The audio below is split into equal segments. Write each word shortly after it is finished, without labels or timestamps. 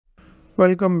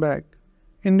Welcome back.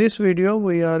 In this video,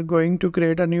 we are going to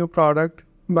create a new product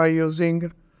by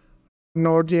using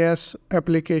Node.js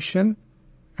application,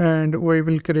 and we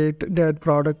will create that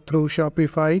product through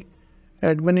Shopify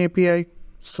admin API.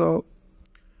 So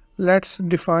let's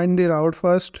define the route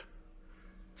first.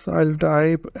 So I'll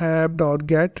type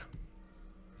app.get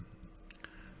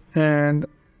and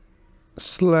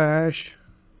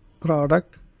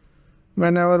 /product.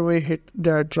 Whenever we hit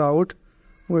that route,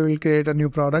 we will create a new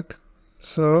product.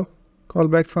 So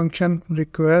callback function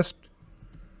request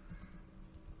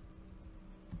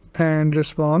and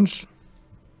response,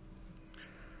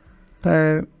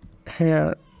 and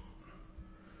here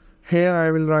I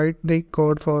will write the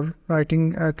code for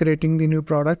creating the new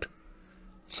product.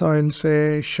 So I'll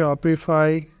say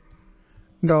Shopify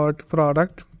dot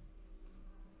product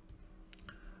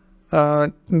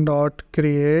dot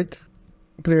create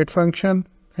function,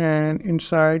 and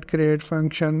inside create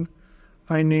function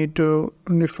I need to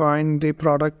define the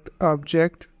product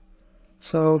object.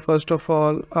 So first of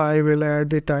all, I will add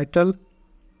the title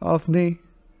of the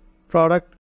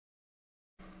product.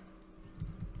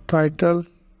 Title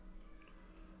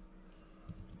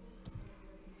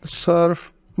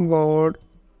surfboard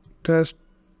test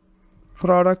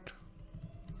product,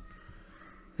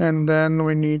 and then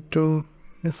we need to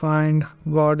define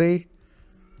body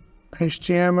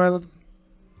HTML.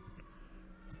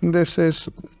 This is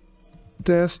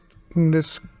test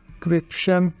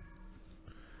description,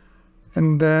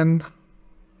 and then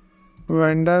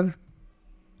vendor.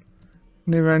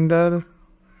 The vendor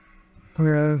we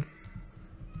are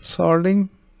sorting,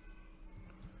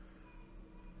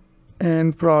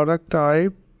 and product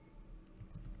type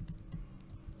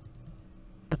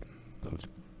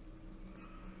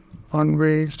on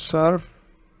we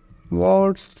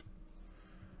surfboards,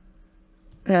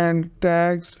 and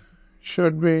tags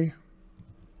should be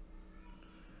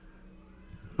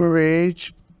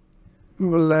beige,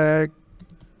 black,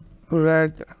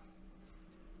 red,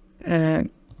 and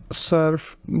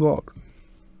surfboard.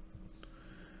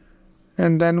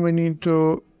 And then we need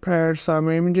to add some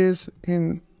images.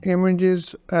 In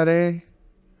images array,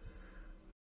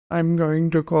 I'm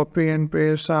going to copy and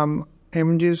paste some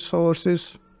images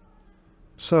sources.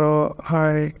 So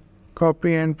I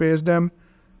copy and paste them.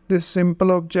 This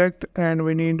simple object, and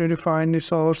we need to define the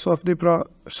source of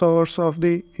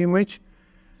the image.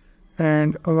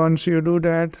 And once you do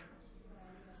that,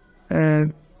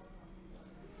 and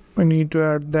we need to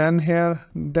add then here.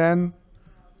 Then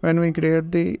when we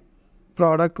create the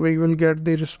product, we will get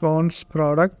the response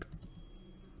product,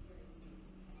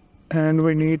 and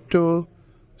we need to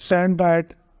send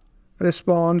that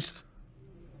response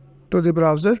to the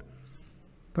browser.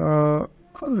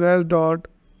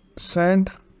 Res.send,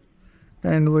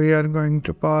 and we are going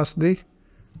to pass the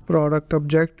product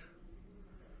object,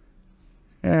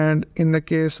 and in the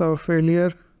case of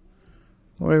failure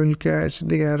we will catch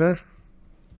the error.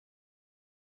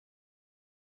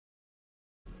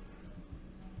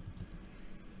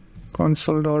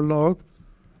 Console.log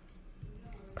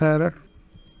error.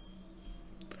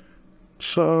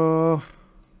 So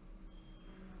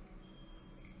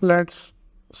let's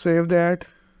save that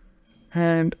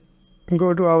and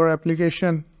go to our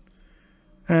application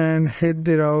and hit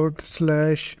the route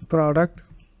 /product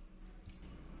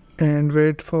and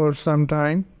wait for some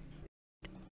time.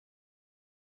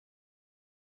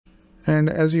 And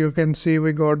as you can see,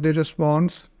 we got the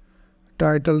response.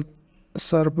 Title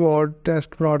surfboard test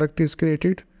product is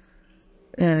created,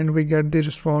 and we get the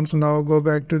response. Now go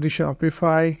back to the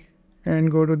Shopify and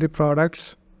go to the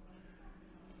products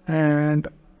and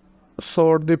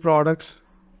sort the products.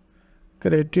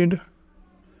 Created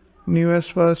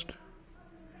newest first,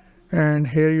 and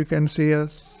here you can see a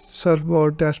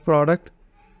surfboard test product,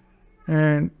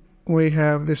 and we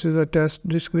have this is a test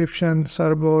description,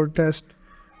 surfboard test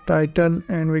title,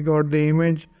 and we got the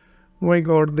image, we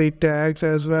got the tags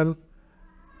as well,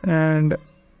 and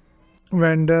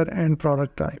vendor and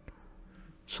product type.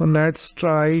 So let's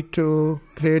try to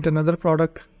create another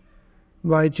product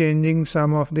by changing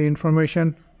some of the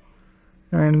information,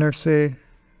 and let's say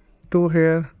 2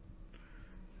 here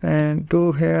and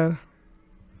 2 here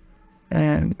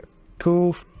and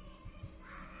 2,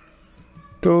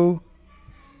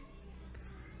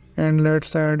 and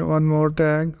let's add one more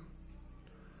tag,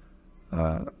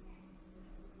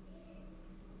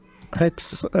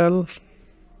 XL.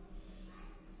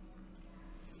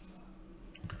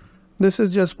 This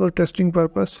is just for testing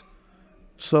purpose.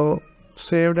 So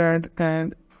save that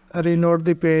and reload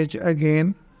the page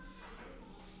again.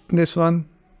 This one,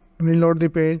 reload the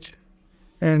page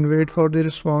and wait for the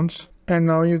response. And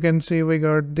now you can see we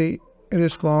got the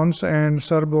response and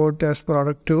surfboard test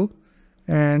product 2,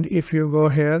 And if you go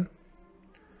here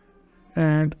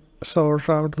and sort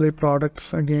out the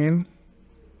products again,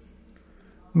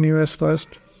 newest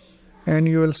first, and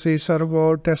you will see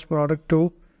server test product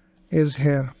 2 is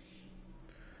here,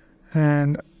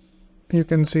 and you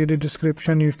can see the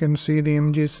description, you can see the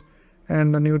images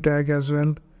and the new tag as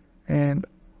well, and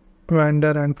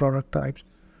vendor and product types.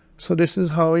 So this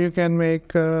is how you can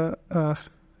make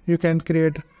you can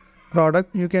create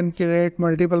product. You can create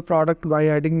multiple product by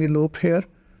adding the loop here.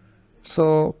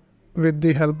 So with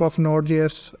the help of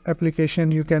Node.js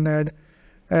application, you can add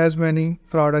as many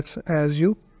products as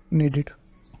you need it.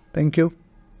 Thank you.